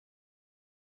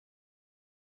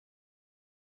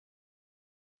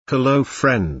Hello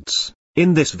friends,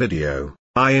 in this video,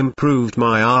 I improved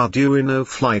my Arduino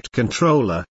flight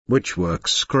controller, which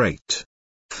works great.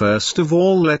 First of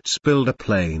all, let's build a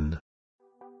plane.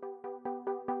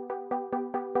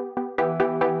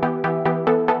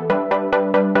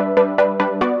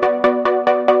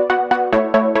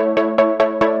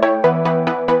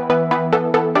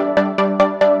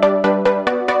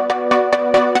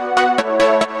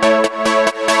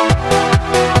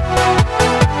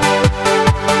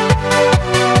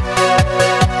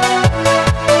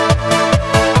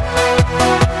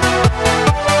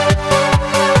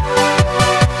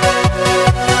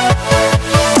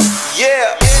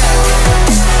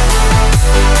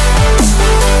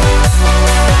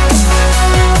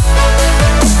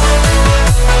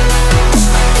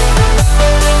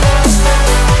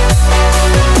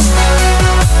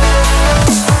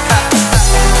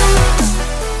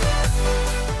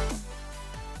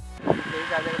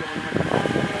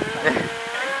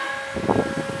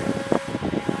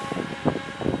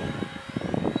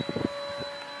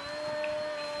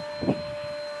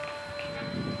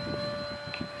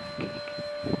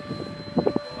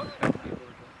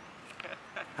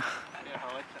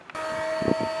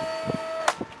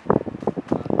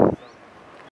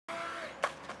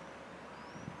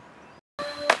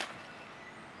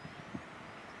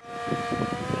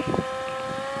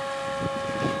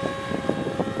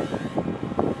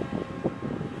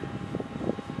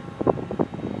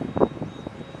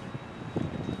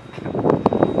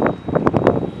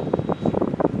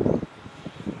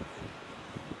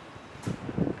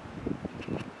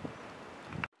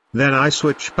 Then I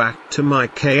switched back to my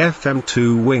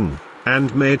KFM2 wing,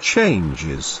 and made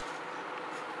changes.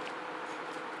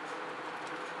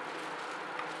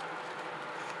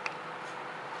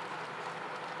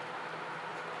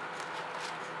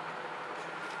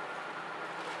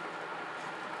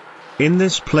 In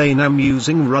this plane I'm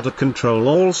using rudder control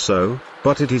also,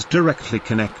 but it is directly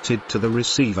connected to the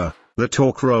receiver. The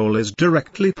torque roll is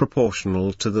directly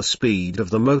proportional to the speed of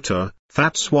the motor.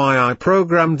 That's why I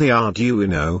programmed the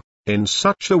Arduino in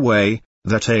such a way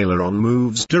that aileron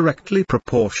moves directly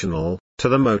proportional to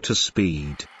the motor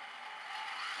speed.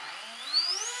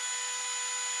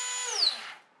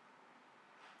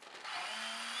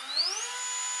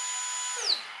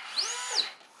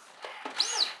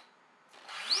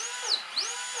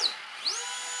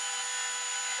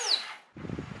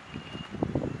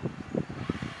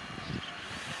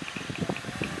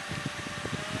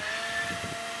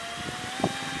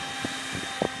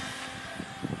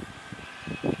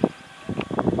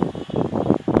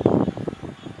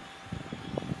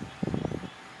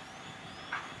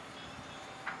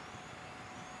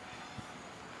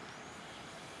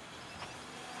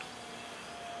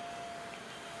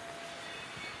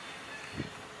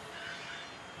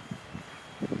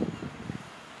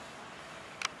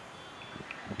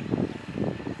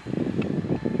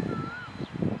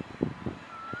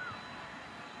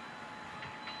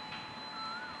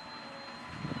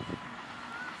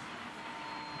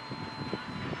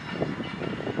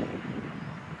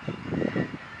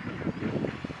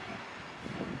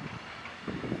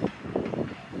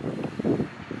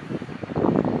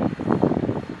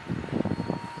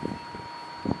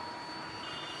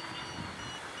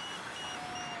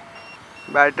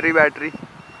 Battery.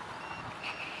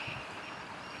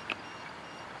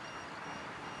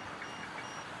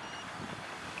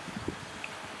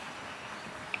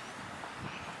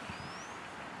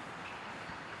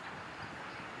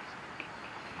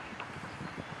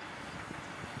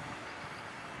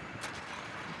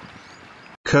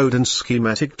 Code and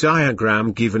schematic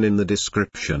diagram given in the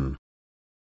description.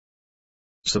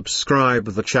 Subscribe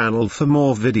the channel for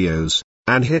more videos,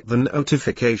 and hit the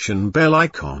notification bell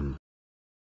icon.